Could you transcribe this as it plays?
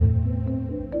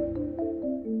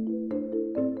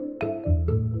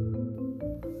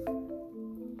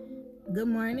Good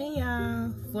morning,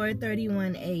 y'all.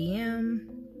 4:31 a.m.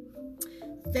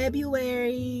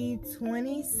 February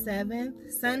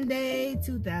 27th, Sunday,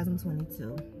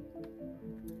 2022.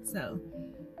 So,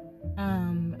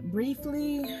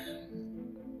 briefly,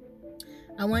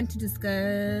 I want to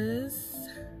discuss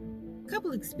a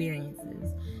couple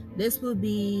experiences. This will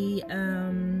be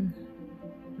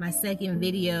my second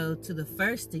video to the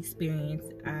first experience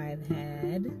I've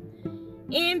had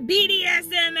in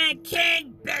BDSM and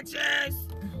kink, bitches.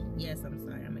 Yes, I'm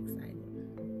sorry, I'm excited.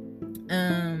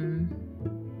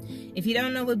 If you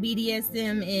don't know what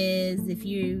BDSM is, if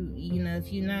you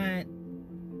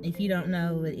don't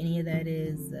know what any of that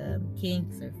is,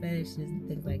 kinks or fetishes and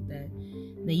things like that,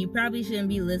 then you probably shouldn't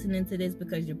be listening to this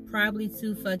because you're probably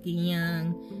too fucking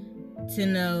young to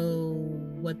know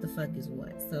what the fuck is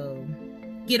what. So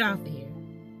get off of here.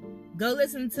 Go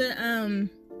listen to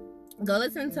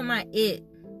my It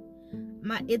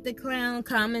the Clown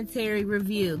commentary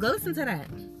review. Go listen to that.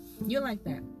 You'll like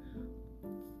that.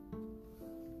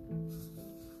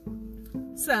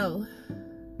 So,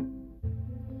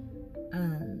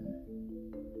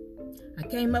 I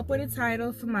came up with a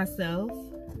title for myself,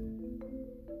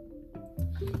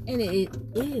 and it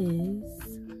is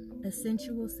a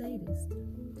sensual sadist.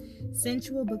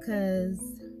 Sensual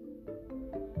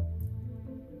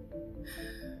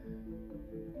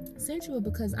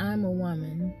because I'm a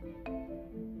woman,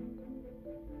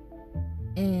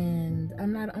 and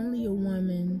I'm not only a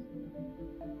woman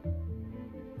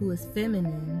who is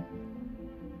feminine,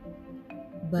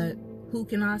 but who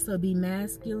can also be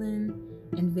masculine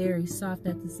and very soft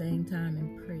at the same time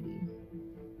and pretty.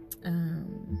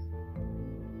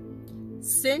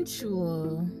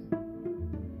 Sensual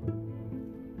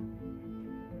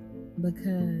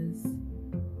because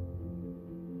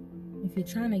if you're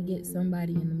trying to get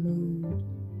somebody in the mood,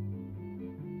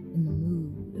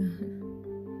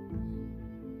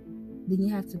 then you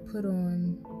have to put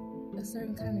on a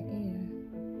certain kind of air,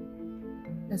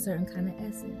 a certain kind of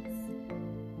essence.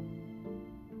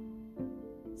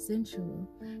 Sensual.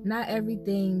 Not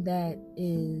everything that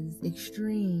is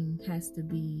extreme has to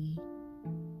be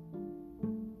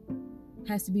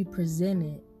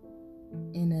presented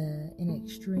in an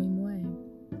extreme way.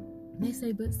 They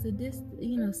say, but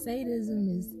sadism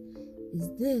is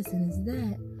this and is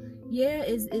that. Yeah,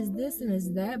 is this and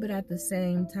is that, but at the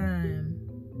same time,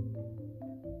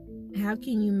 how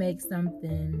can you make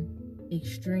something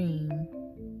extreme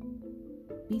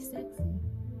be sexy?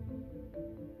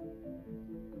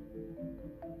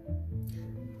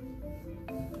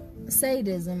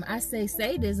 Sadism. I say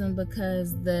sadism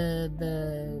because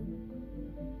the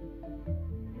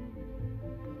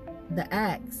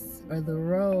acts or the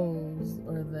roles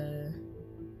or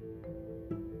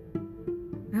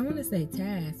I want to say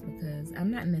task because I'm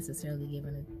not necessarily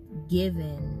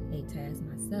given a task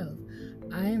myself.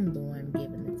 I am the one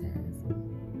given the task.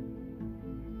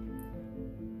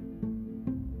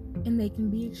 And they can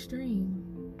be extreme.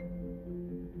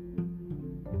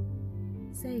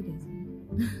 Sadism.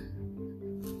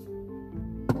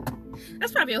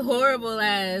 That's probably a horrible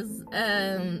ass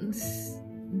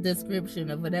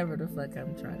description of whatever the fuck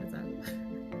I'm trying to talk about.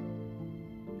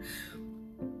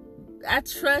 I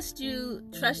trust you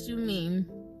me.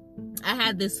 I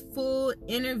had this full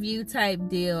interview type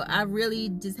deal. I really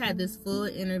just had this full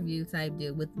interview type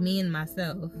deal with me and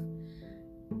myself.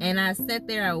 And I sat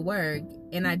there at work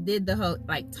and I did the whole,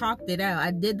 talked it out.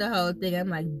 I did the whole thing. I'm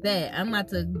like, bet, I'm about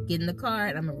to get in the car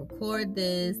and I'm going to record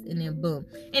this, and then boom.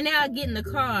 And now I get in the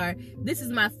car. This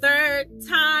is my third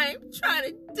time trying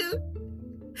to do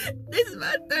this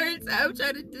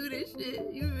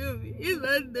shit. You feel me? It's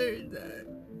my third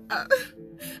time.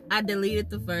 I deleted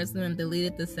the first one,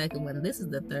 deleted the second one. This is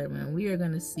the third one. We are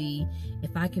going to see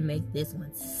if I can make this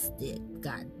one stick.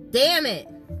 God damn it.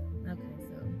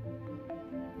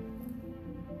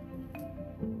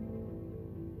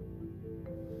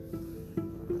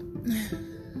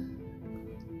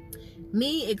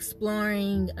 Me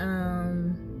exploring,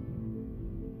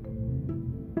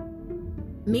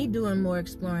 me doing more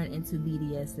exploring into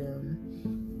BDSM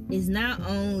is not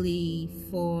only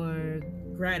for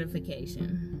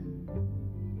gratification.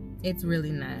 It's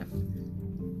really not.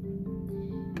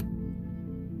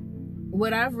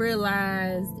 What I've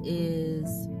realized is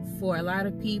for a lot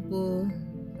of people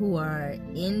who are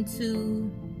into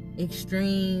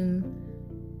extreme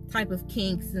type of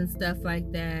kinks and stuff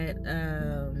like that,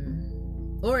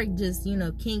 or just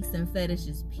kinks and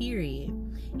fetishes, period.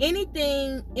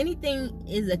 Anything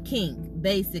is a kink,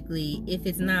 basically, if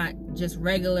it's not just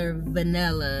regular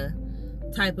vanilla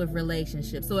type of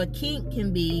relationship. So a kink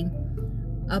can be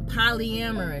a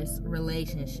polyamorous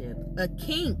relationship. A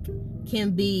kink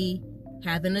can be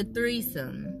having a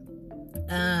threesome.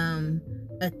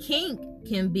 A kink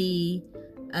can be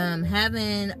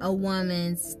having a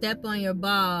woman step on your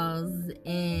balls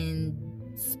in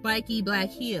spiky black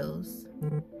heels.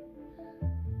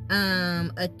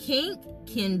 A kink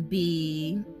can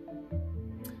be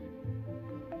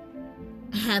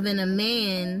having a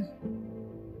man,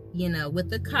 with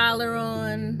the collar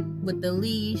on, with the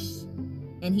leash,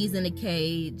 and he's in a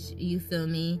cage, you feel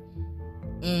me?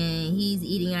 And he's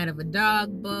eating out of a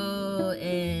dog bowl,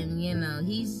 and,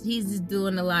 he's just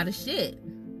doing a lot of shit.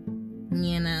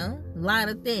 A lot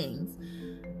of things.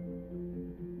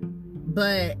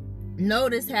 But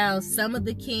notice how some of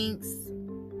the kinks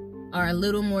are a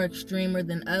little more extremer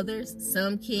than others.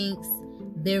 Some kinks,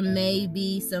 there may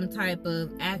be some type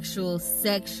of actual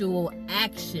sexual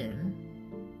action.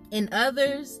 In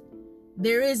others,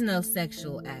 there is no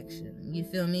sexual action. You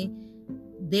feel me?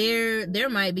 There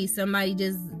might be somebody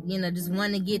just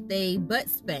wanting to get their butt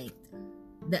spanked.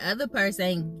 The other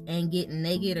person ain't getting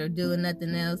naked or doing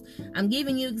nothing else. I'm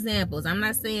giving you examples. I'm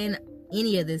not saying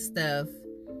any of this stuff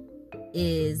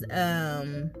is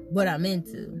what I'm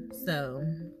into. So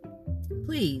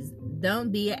please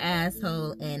don't be an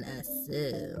asshole and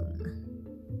assume.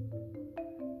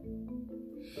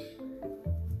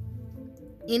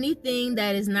 Anything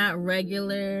that is not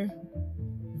regular,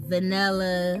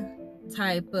 vanilla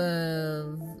type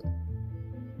of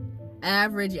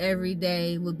average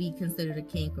everyday would be considered a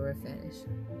kink or a fetish.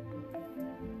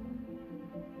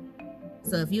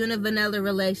 So if you're in a vanilla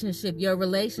relationship, your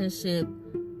relationship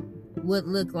would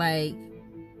look like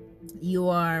you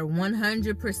are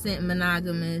 100%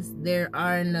 monogamous. There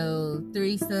are no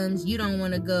threesomes. You don't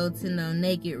want to go to no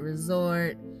naked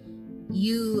resort.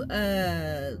 You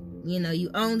you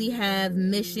only have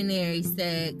missionary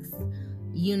sex.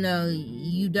 You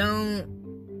don't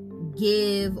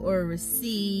give or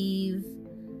receive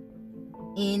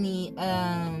any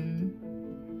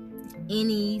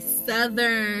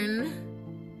southern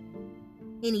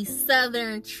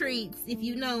treats, if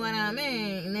you know what I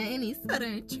mean. Any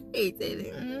southern treats.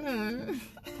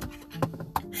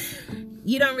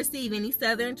 You don't receive any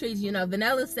southern treats.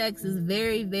 Vanilla sex is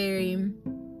very, very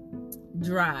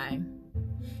dry.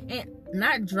 And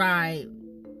not dry,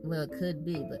 well, it could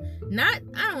be, but not,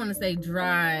 I don't want to say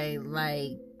dry,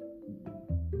 like,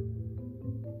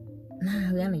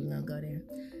 I'm not even gonna go there.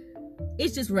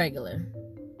 It's just regular.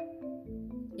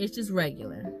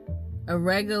 A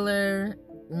regular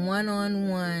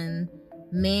one-on-one,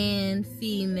 man,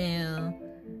 female.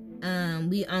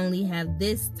 We only have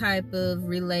this type of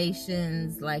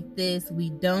relations like this.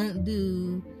 We don't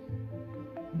do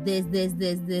this,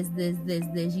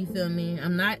 you feel me?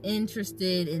 I'm not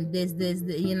interested in this,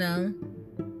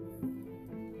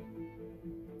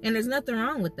 And there's nothing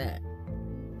wrong with that.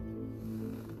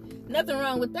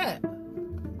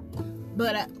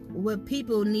 But what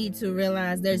people need to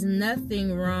realize, there's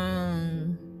nothing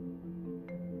wrong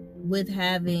with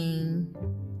having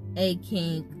a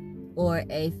kink or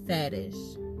a fetish.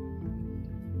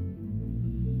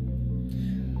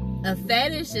 A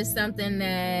fetish is something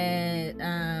that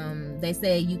they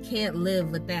say you can't live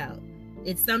without.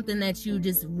 It's something that you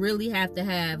just really have to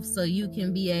have so you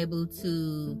can be able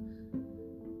to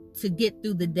get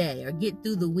through the day or get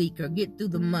through the week or get through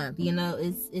the month.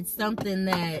 It's something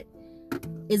that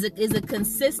is a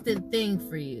consistent thing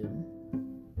for you.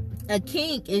 A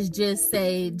kink is just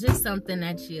something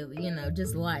that you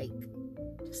just like.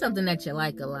 Something that you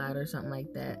like a lot or something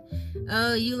like that.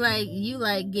 Oh, you like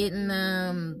getting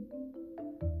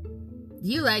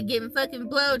fucking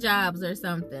blowjobs or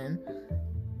something,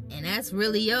 and that's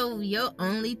really your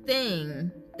only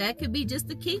thing. That could be just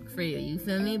a kink for you. You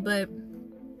feel me? But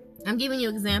I'm giving you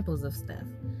examples of stuff.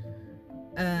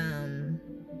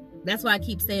 That's why I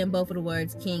keep saying both of the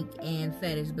words kink and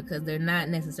fetish, because they're not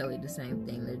necessarily the same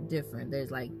thing. They're different.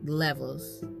 There's like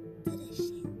levels to this shit.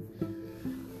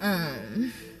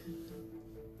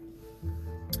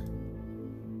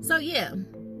 So yeah,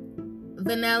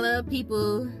 vanilla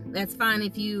people, that's fine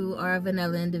if you are a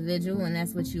vanilla individual and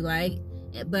that's what you like.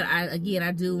 But I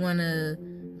do want to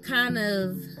kind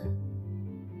of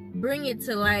bring it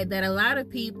to light that a lot of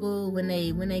people, when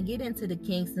they get into the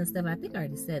kinks and stuff, I think I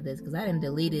already said this because I didn't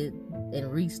delete it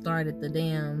and restarted the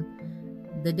damn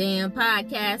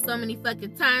podcast so many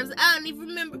fucking times I don't even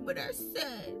remember what I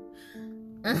said.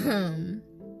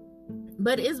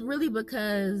 But it's really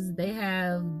because they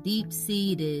have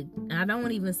deep-seated, and I don't want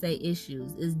to even say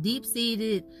issues, it's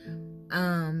deep-seated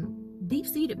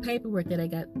paperwork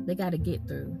that they got to get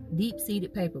through.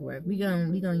 Deep-seated paperwork. We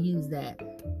gonna use that.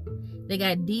 They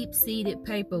got deep-seated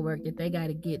paperwork that they got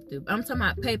to get through. I'm talking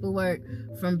about paperwork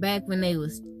from back when they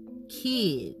was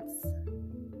kids.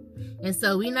 And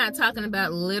so we're not talking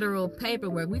about literal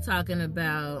paperwork. We're talking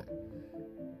about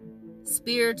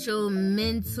spiritual,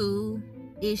 mental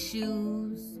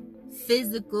issues,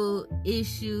 physical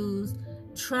issues,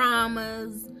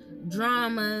 traumas,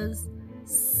 dramas,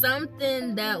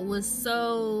 something that was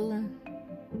so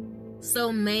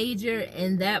major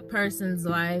in that person's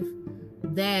life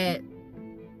that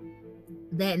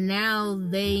now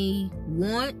they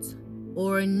want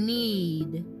or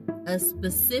need a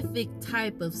specific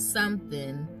type of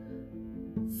something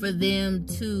for them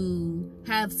to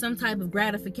have some type of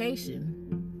gratification.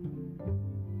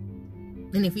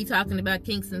 And if you're talking about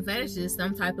kinks and fetishes,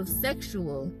 some type of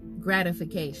sexual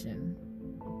gratification.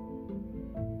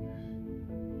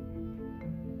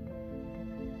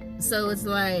 So it's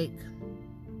like,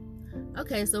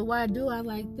 okay, so why do I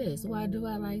like this? Why do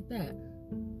I like that?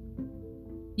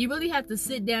 You really have to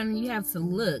sit down and you have to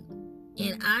look.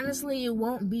 And honestly, it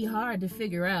won't be hard to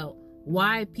figure out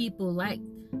why people like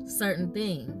certain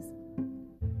things.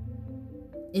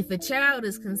 If a child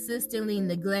is consistently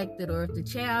neglected, or if the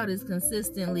child is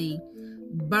consistently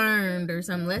burned or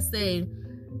something, let's say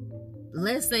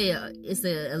it's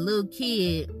a little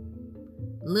kid,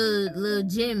 little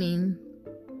Jimmy,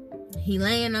 he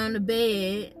laying on the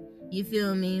bed, you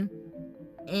feel me,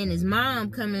 and his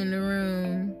mom come in the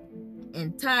room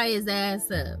and tie his ass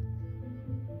up.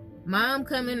 Mom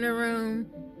come in the room,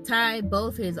 tie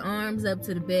both his arms up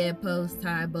to the bedpost,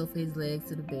 tie both his legs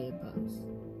to the bedpost.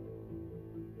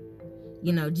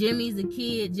 You know, Jimmy's a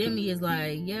kid. Jimmy is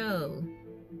like, yo.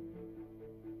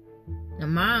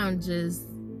 And mom just,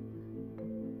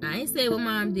 I ain't say what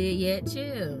mom did yet,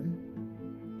 chill.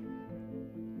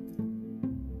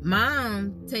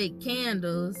 Mom take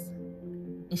candles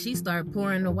and she start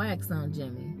pouring the wax on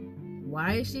Jimmy.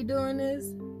 Why is she doing this?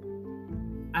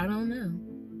 I don't know.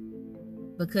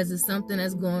 Because it's something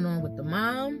that's going on with the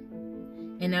mom.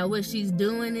 And now what she's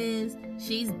doing is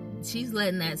she's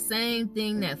letting that same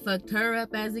thing that fucked her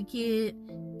up as a kid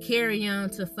carry on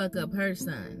to fuck up her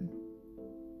son.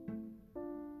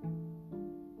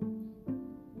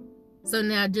 So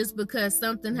now just because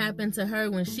something happened to her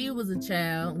when she was a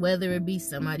child, whether it be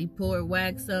somebody poured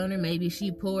wax on her, maybe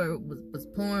she was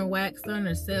pouring wax on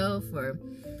herself, or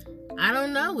I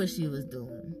don't know what she was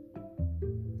doing.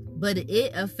 But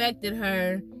it affected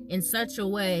her in such a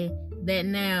way that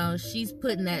now she's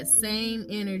putting that same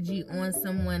energy on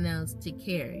someone else to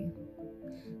carry.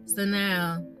 So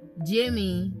now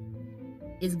Jimmy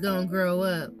is gonna grow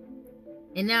up,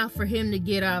 and now for him to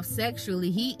get off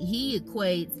sexually, he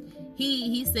equates,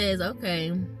 he says,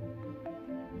 okay,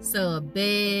 so a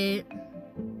bed,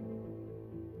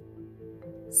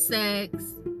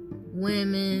 sex,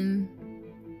 women,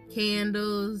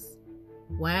 candles,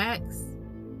 wax,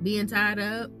 being tied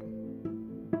up.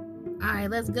 All right,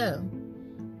 let's go.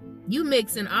 You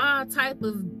mixing all type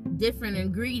of different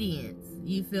ingredients.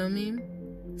 You feel me?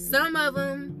 Some of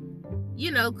them, you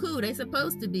know, cool. They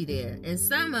supposed to be there, and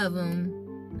some of them,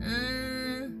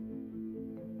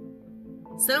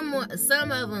 some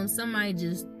of them, somebody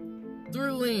just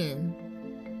threw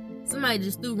in. Somebody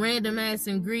just threw random ass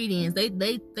ingredients. They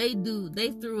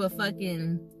threw a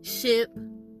fucking ship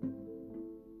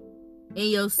in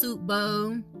your soup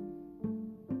bowl.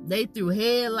 They threw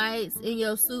headlights in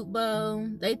your soup bowl.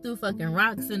 They threw fucking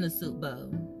rocks in the soup bowl.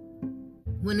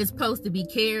 When it's supposed to be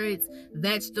carrots,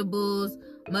 vegetables,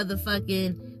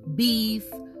 motherfucking beef,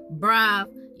 broth.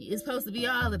 It's supposed to be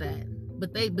all of that.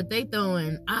 But they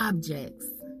throwing objects.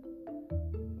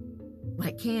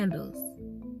 Like candles.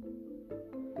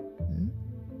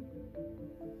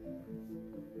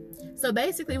 So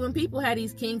basically, when people have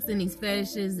these kinks and these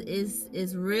fetishes,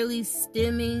 it's really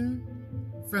stemming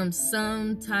from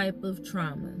some type of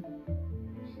trauma.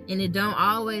 And it don't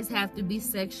always have to be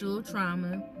sexual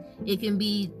trauma. It can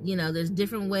be, you know, there's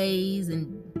different ways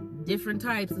and different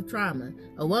types of trauma.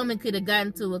 A woman could have gotten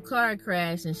into a car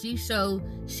crash and she's so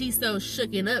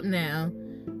shooken up now.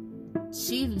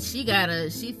 She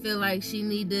feel like she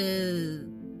need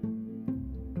to,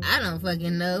 I don't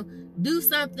fucking know, do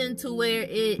something to where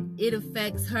it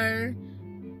affects her.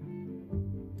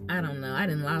 I don't know. I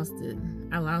done lost it.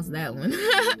 I lost that one.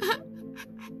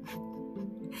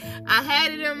 I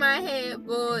had it in my head,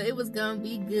 boy. It was gonna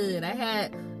be good. I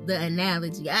had the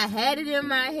analogy. I had it in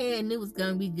my head and it was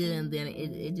gonna be good, and then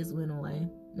it just went away.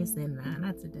 It said, nah,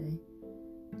 not today.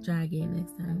 Try again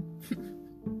next time.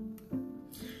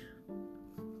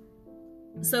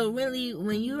 So really,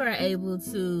 when you are able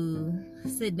to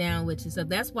sit down with yourself,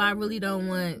 that's why I really don't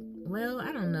want, well,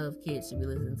 I don't know if kids should be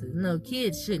listening to this. No,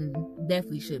 kids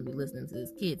definitely shouldn't be listening to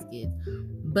this. Kids.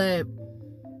 But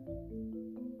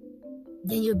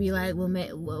then you'll be like,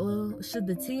 well, should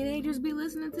the teenagers be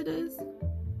listening to this?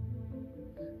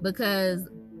 Because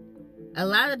a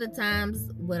lot of the times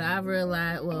what I've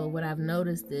realized, what I've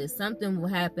noticed is something will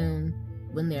happen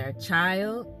when they're a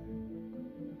child,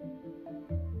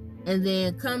 and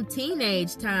then come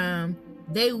teenage time,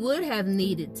 they would have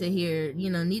needed to hear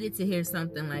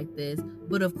something like this,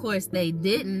 but of course they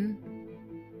didn't.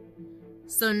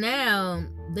 So now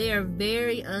they are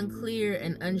very unclear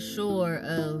and unsure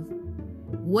of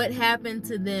what happened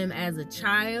to them as a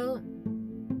child,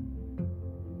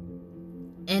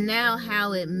 and now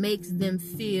how it makes them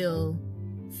feel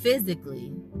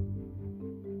physically,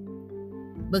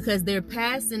 because they're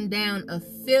passing down a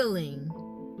feeling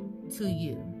to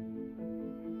you.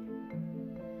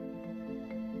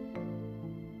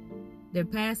 They're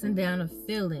passing down a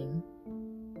feeling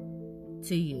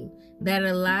to you that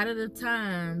a lot of the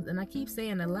times, and I keep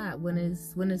saying a lot, when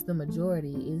it's the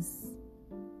majority,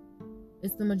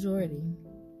 it's the majority.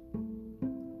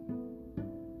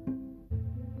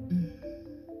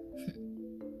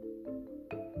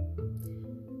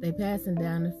 They passing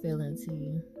down a feeling to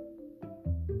you.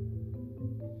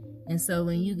 And so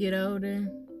when you get older,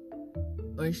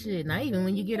 or shit, not even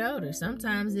when you get older,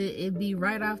 sometimes it be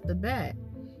right off the bat.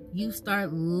 You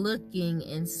start looking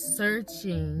and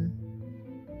searching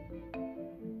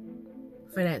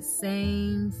for that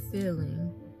same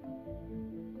feeling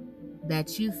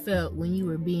that you felt when you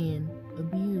were being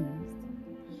abused.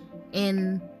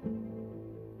 And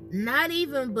not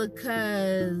even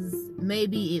because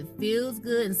maybe it feels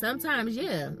good, and sometimes,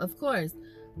 yeah, of course,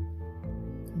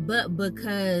 but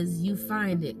because you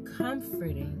find it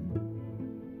comforting.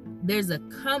 There's a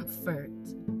comfort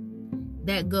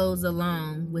that goes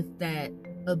along with that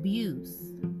abuse.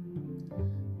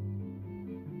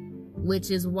 Which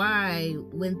is why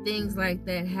when things like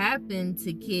that happen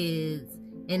to kids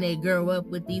and they grow up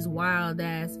with these wild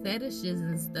ass fetishes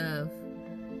and stuff,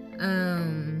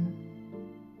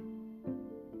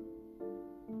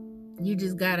 you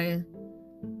just gotta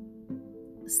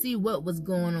see what was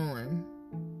going on.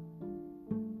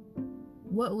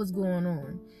 What was going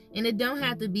on? And it don't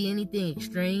have to be anything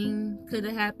extreme could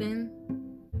have happened.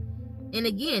 And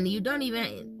again, you don't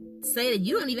even say that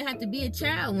you don't even have to be a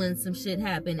child when some shit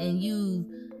happened and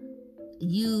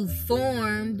you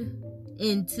formed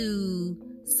into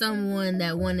someone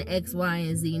that wanted X, Y,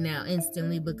 and Z now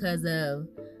instantly because of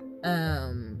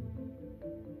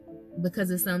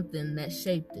something that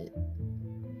shaped it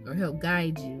or helped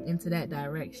guide you into that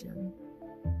direction.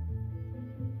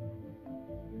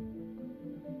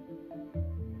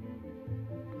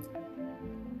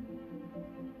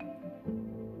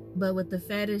 But with the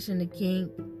fetish and the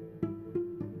kink,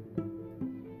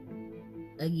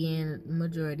 again,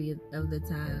 majority of the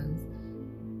times,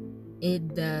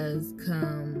 it does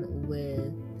come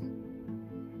with,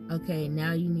 okay,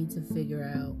 now you need to figure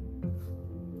out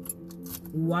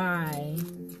why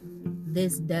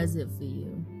this does it for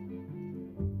you.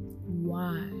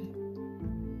 Why?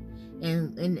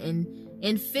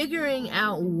 And figuring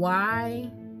out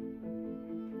why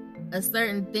a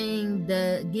certain thing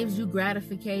that gives you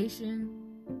gratification,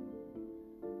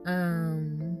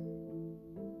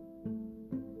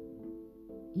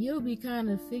 you'll be kind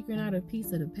of figuring out a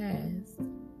piece of the past.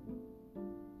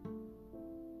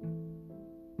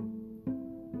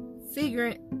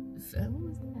 What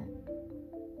was that?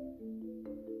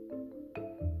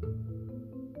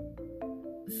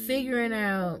 Figuring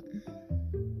out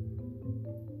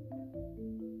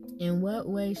in what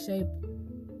way, shape,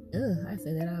 I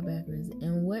said that all backwards.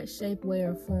 In what shape, way,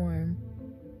 or form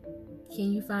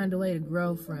can you find a way to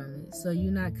grow from it so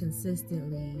you're not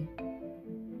consistently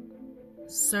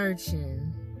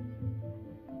searching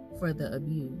for the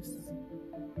abuse,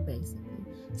 basically.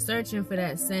 Searching for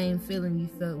that same feeling you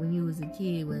felt when you was a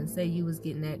kid, when, say, you was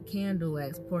getting that candle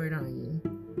wax poured on you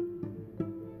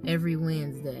every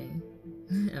Wednesday.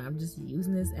 I'm just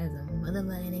using this as a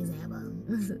motherfucking example.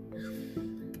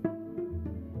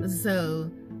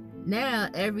 So now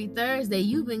every Thursday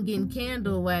you've been getting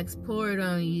candle wax poured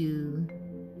on you,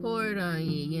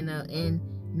 you know, and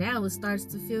now it starts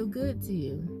to feel good to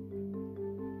you.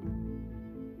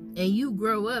 And you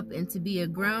grow up and to be a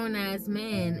grown-ass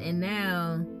man, and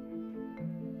now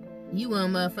you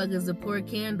want motherfuckers to pour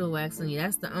candle wax on you.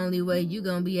 That's the only way you're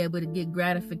gonna be able to get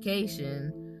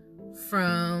gratification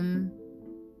from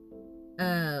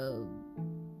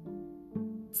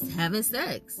having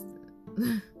sex.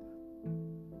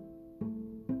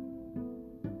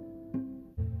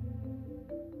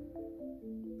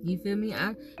 You feel me?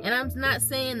 I'm not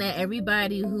saying that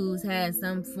everybody who's had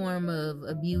some form of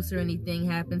abuse or anything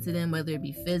happen to them, whether it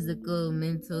be physical,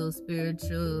 mental,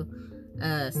 spiritual,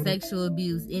 sexual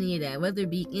abuse, any of that, whether it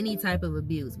be any type of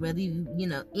abuse, whether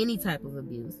any type of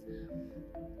abuse.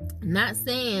 Not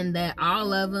saying that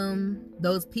all of them,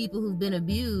 those people who've been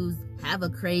abused, have a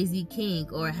crazy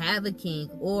kink or have a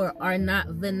kink or are not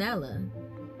vanilla.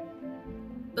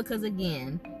 Because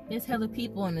again, there's hella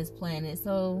people on this planet,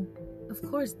 so of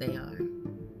course they are.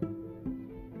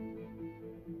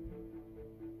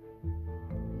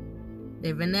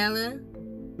 They're vanilla.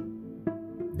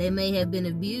 They may have been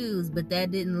abused, but that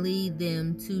didn't lead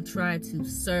them to try to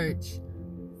search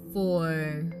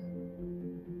for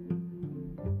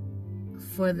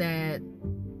that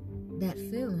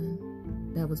feeling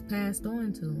that was passed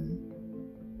on to them.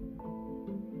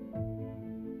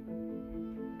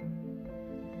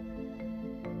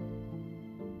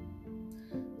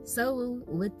 So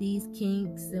with these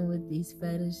kinks and with these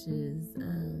fetishes,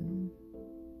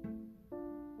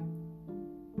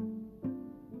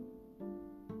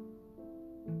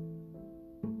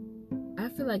 I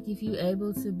feel like if you're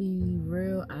able to be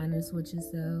real honest with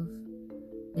yourself,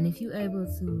 and if you're able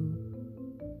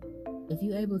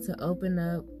to open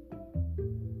up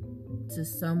to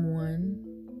someone,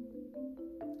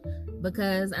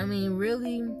 because I mean,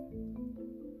 really,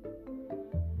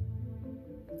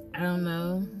 I don't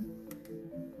know,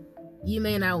 you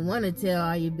may not want to tell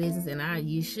all your business, and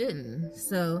you shouldn't.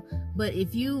 So, but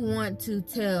if you want to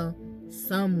tell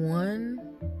someone,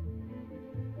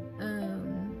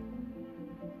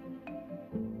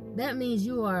 that means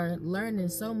you are learning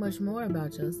so much more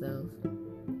about yourself.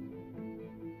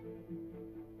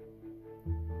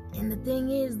 And the thing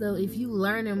is, though, if you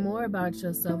learning more about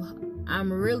yourself,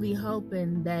 I'm really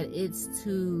hoping that it's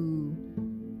to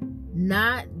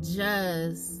not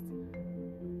just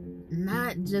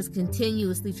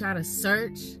continuously try to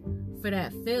search for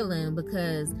that feeling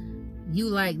because you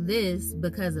like this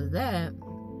because of that,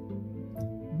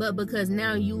 but because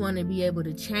now you want to be able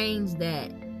to change that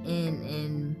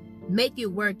and make it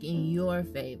work in your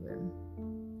favor,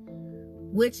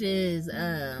 which is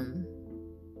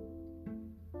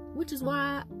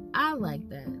why I like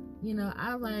that.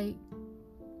 I like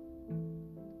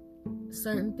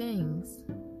certain things.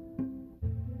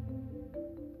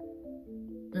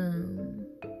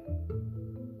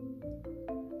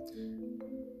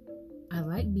 I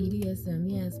like BDSM,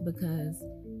 yes, because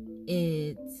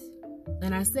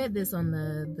and I said this on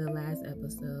the last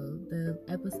episode, the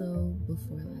episode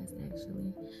before last,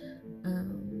 actually,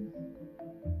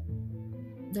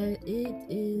 that it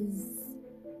is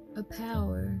a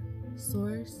power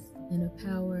source and a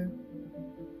power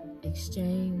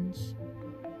exchange.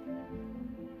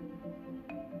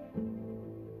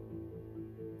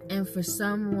 And for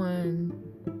someone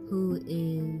who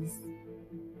is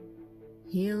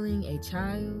healing a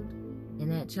child,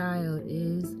 and that child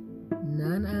is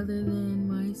none other than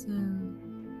myself,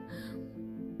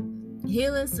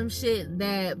 healing some shit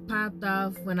that popped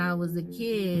off when I was a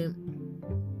kid,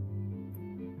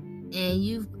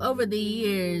 and over the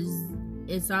years,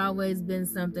 it's always been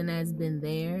something that's been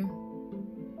there,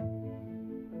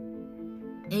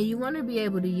 and you want to be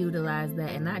able to utilize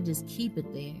that and not just keep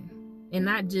it there and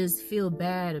not just feel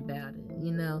bad about it,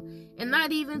 and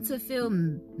not even to feel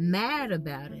mad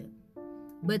about it,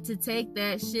 but to take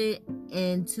that shit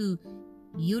and to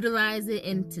utilize it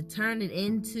and to turn it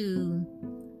into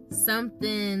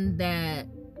something that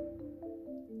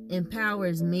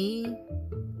empowers me,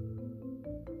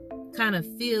 kind of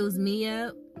fills me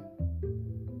up.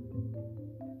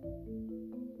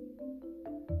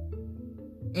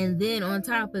 And then on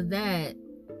top of that,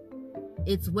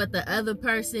 it's what the other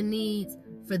person needs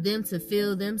for them to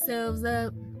fill themselves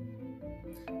up.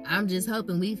 I'm just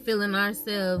hoping we filling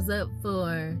ourselves up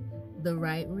for the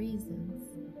right reasons.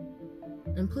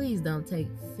 And please don't take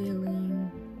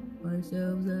filling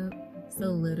ourselves up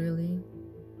so literally.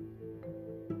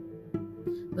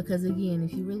 Because again,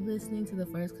 if you were listening to the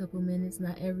first couple minutes,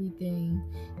 not everything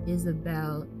is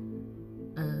about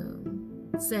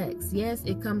sex. Yes,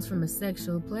 it comes from a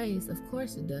sexual place. Of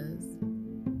course it does.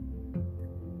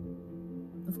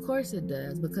 Of course it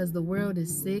does, because the world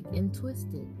is sick and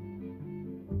twisted.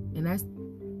 And that's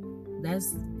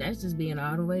just being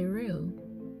all the way real.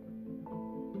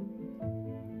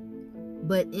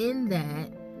 But in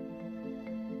that,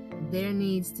 there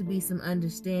needs to be some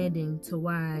understanding to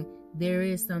why there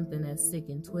is something that's sick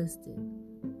and twisted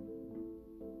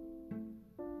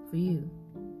for you.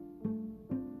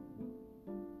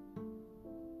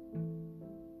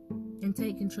 And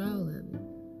take control of it.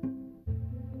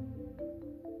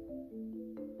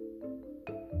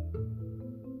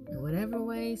 In whatever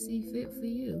way you see fit for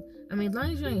you. I mean, as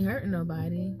long as you ain't hurting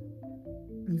nobody.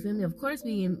 You feel me? Of course,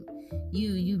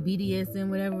 you BDSM,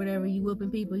 whatever, you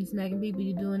whooping people, you smacking people,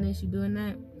 you doing this, you doing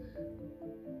that.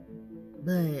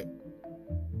 But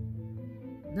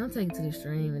don't take it to the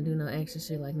extreme and do no extra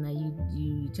shit like now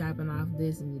you chopping off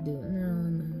this and you do it.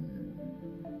 No.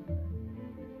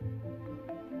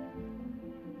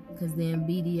 Because then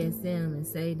BDSM and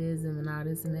sadism and all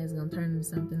this and that's gonna turn into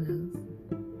something else.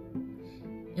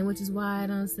 And which is why I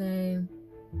don't say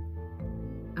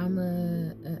I'm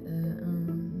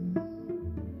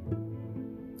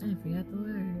I forgot the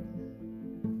word.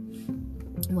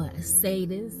 What, a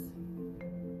sadist?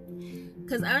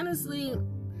 Because honestly,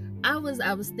 I was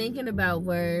thinking about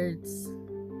wordplay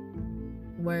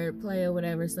or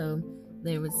whatever. So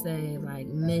they would say like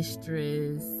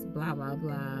mistress, blah blah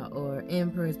blah, or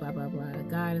empress, blah blah blah,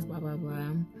 goddess, blah blah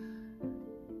blah.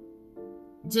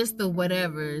 Just the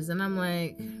whatevers, and I'm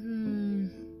like,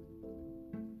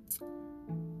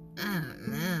 I don't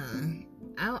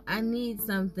know. I need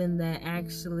something that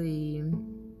actually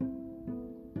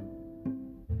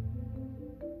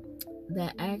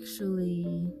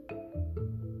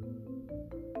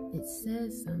it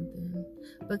says something,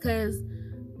 because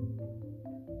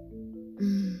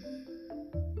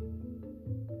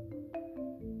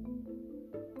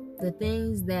the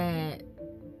things that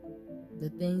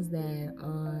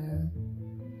are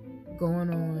going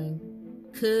on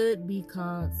could be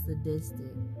called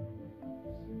sadistic.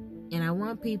 And I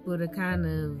want people to kind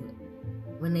of,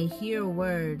 when they hear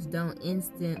words, don't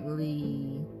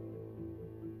instantly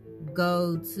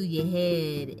go to your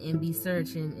head and be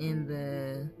searching in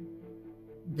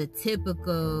the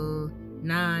typical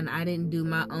I didn't do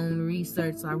my own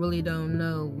research, so I really don't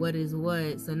know what is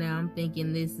what, so now I'm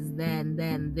thinking this is that and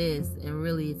that and this, and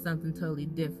really it's something totally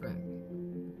different.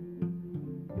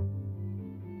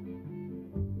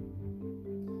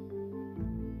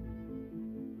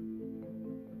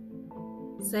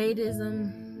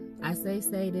 Sadism, I say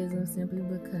sadism simply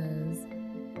because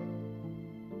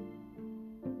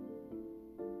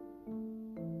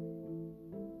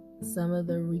some of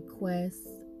the requests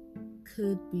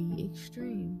could be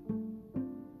extreme.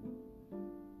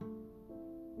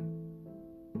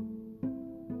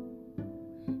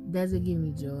 Does it give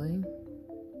me joy?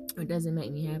 Or does it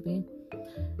make me happy?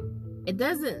 It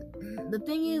doesn't. The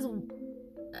thing is,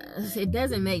 it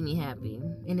doesn't make me happy.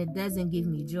 And it doesn't give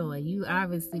me joy. You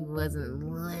obviously wasn't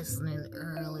listening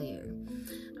earlier.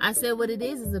 I said what it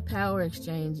is a power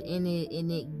exchange. And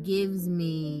it gives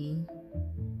me,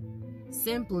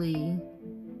 simply,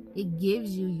 it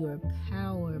gives you your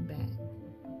power back.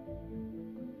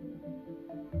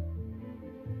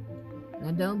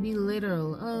 Now don't be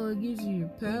literal. Oh, it gives you your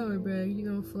power back. You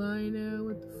gonna fly now?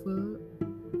 What the fuck?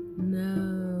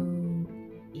 No,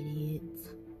 idiot.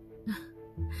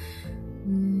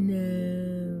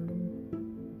 No.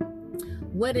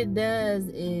 What it does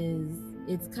is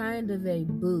it's kind of a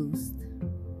boost.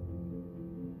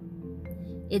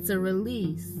 It's a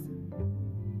release.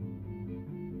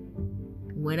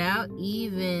 Without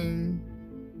even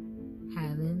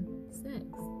having sex.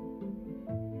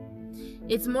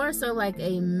 It's more so like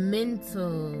a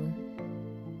mental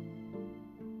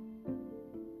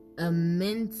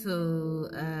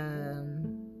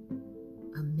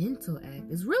act.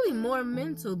 It's really more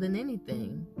mental than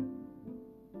anything.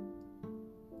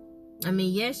 I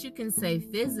mean, yes, you can say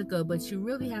physical, but you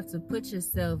really have to put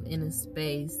yourself in a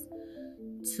space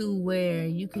to where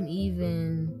you can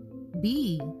even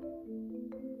be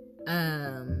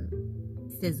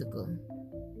physical.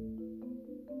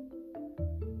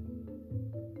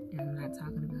 And I'm not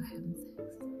talking about having sex.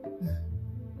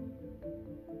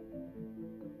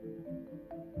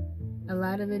 A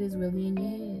lot of it is really in your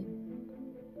head.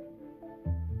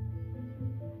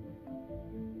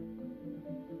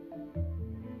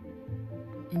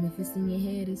 And if it's in your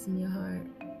head, it's in your heart.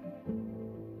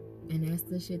 And that's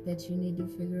the shit that you need to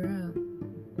figure out.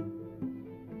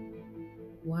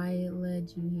 Why it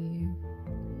led you here.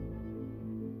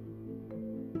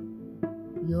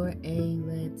 Your A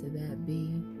led to that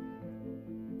B.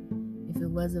 If it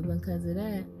wasn't because of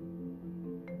that,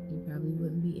 you probably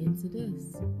wouldn't be into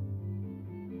this.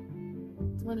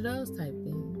 It's one of those type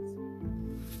things.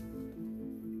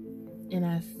 And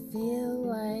I feel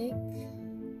like,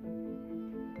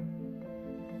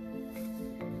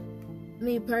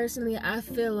 me personally, I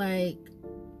feel like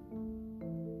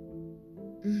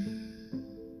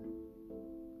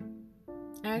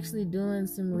actually doing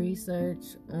some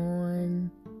research on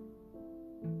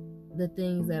the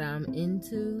things that I'm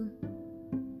into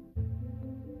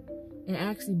and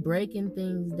actually breaking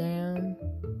things down,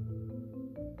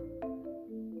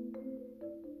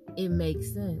 it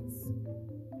makes sense.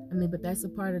 I mean, but that's a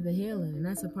part of the healing, and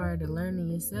that's a part of learning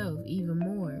yourself even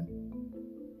more.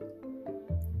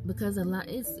 Because a lot,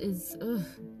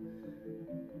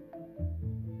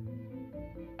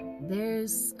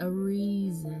 there's a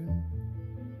reason.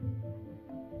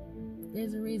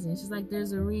 There's a reason. It's just like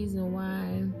there's a reason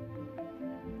why,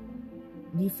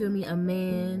 you feel me, a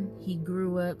man, he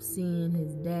grew up seeing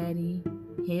his daddy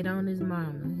hit on his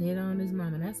mama.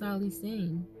 That's all he's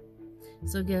seen.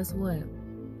 So guess what?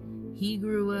 He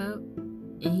grew up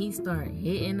and he started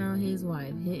hitting on his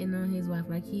wife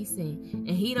like he's seen.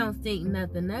 And he don't think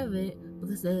nothing of it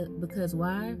because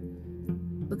why?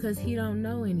 Because he don't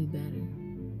know any better.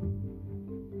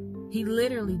 He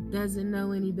literally doesn't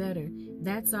know any better.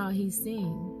 That's all he's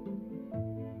seen.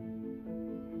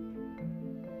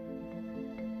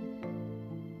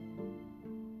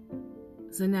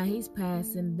 So now he's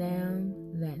passing down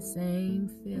that same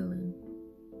feeling,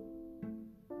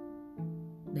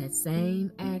 that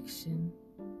same action,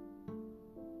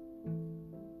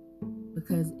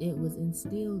 because it was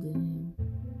instilled in him.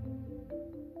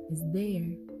 It's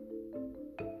there.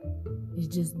 It's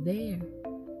just there.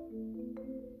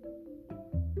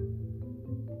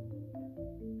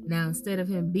 Now, instead of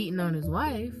him beating on his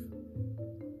wife,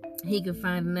 he could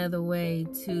find another way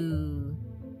to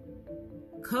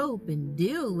cope and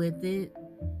deal with it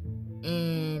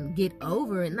and get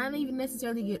over it. Not even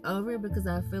necessarily get over it, because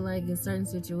I feel like in certain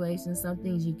situations, some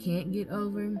things you can't get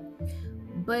over.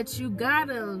 But you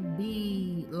gotta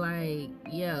be like,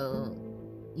 yo,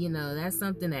 you know, that's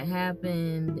something that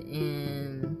happened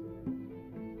and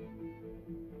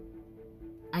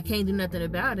I can't do nothing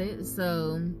about it.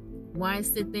 So why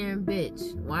sit there and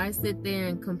bitch? Why sit there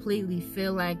and completely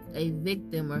feel like a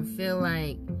victim, or feel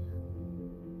like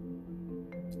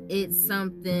it's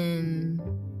something,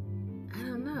 I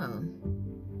don't know,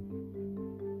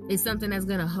 it's something that's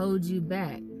gonna hold you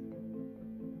back,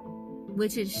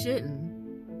 which it shouldn't.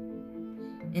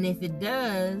 And if it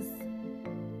does,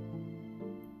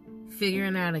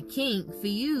 figuring out a kink for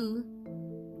you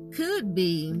could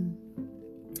be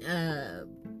a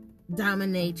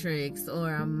dominatrix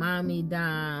or a mommy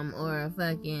dom or a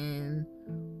fucking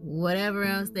whatever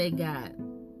else they got.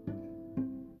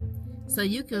 So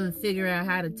you can figure out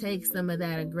how to take some of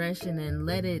that aggression and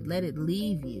let it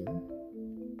leave you.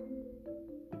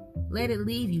 Let it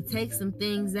leave you. Take some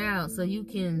things out so you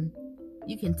can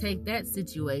take that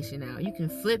situation out. You can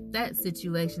flip that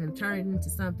situation and turn it into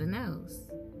something else.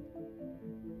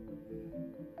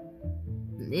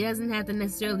 It doesn't have to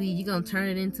necessarily, you're going to turn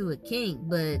it into a kink,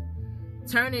 but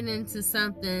turn it into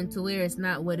something to where it's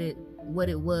not what it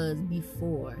was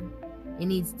before. It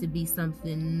needs to be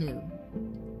something new.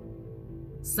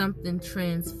 Something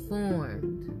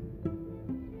transformed.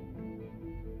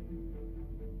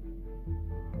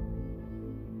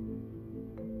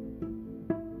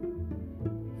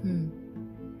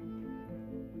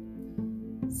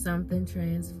 Something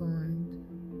transformed.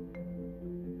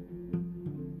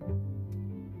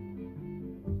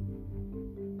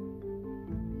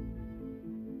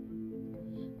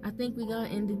 I think we're gonna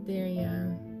end it there,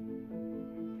 y'all.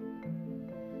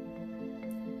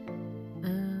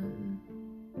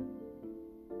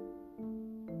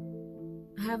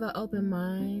 Have an open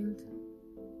mind.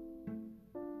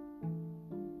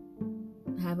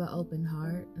 Have an open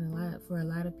heart. And for a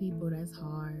lot of people, that's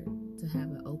hard to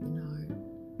have an open heart.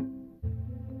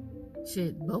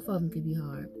 Shit, both of them could be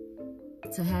hard.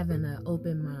 To having an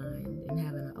open mind and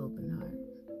having an open heart.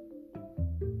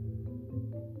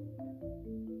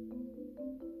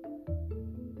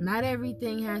 Not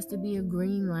everything has to be a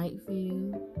green light for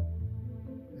you.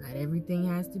 Not everything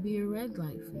has to be a red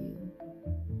light for you.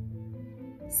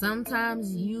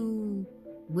 Sometimes you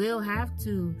will have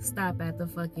to stop at the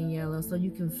fucking yellow so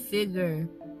you can figure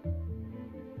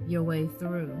your way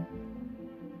through.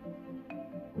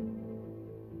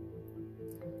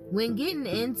 When getting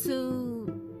into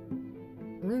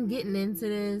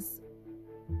this,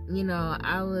 you know,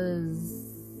 I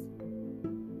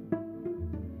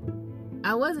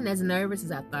wasn't as nervous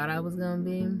as I thought I was gonna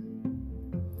be,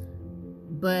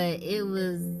 but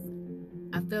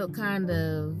I felt kind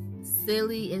of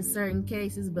silly in certain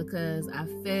cases because I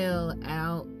fell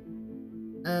out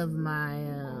of my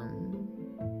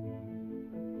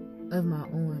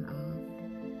on off.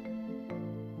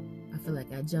 I feel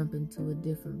like I jump into a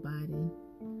different body.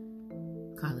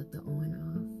 Call it the on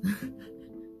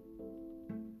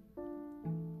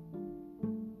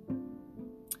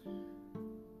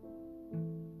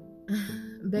off.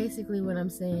 Basically what I'm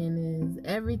saying is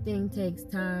everything takes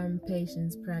time,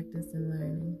 patience, practice, and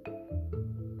learning.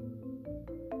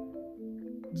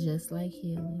 Just like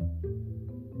healing.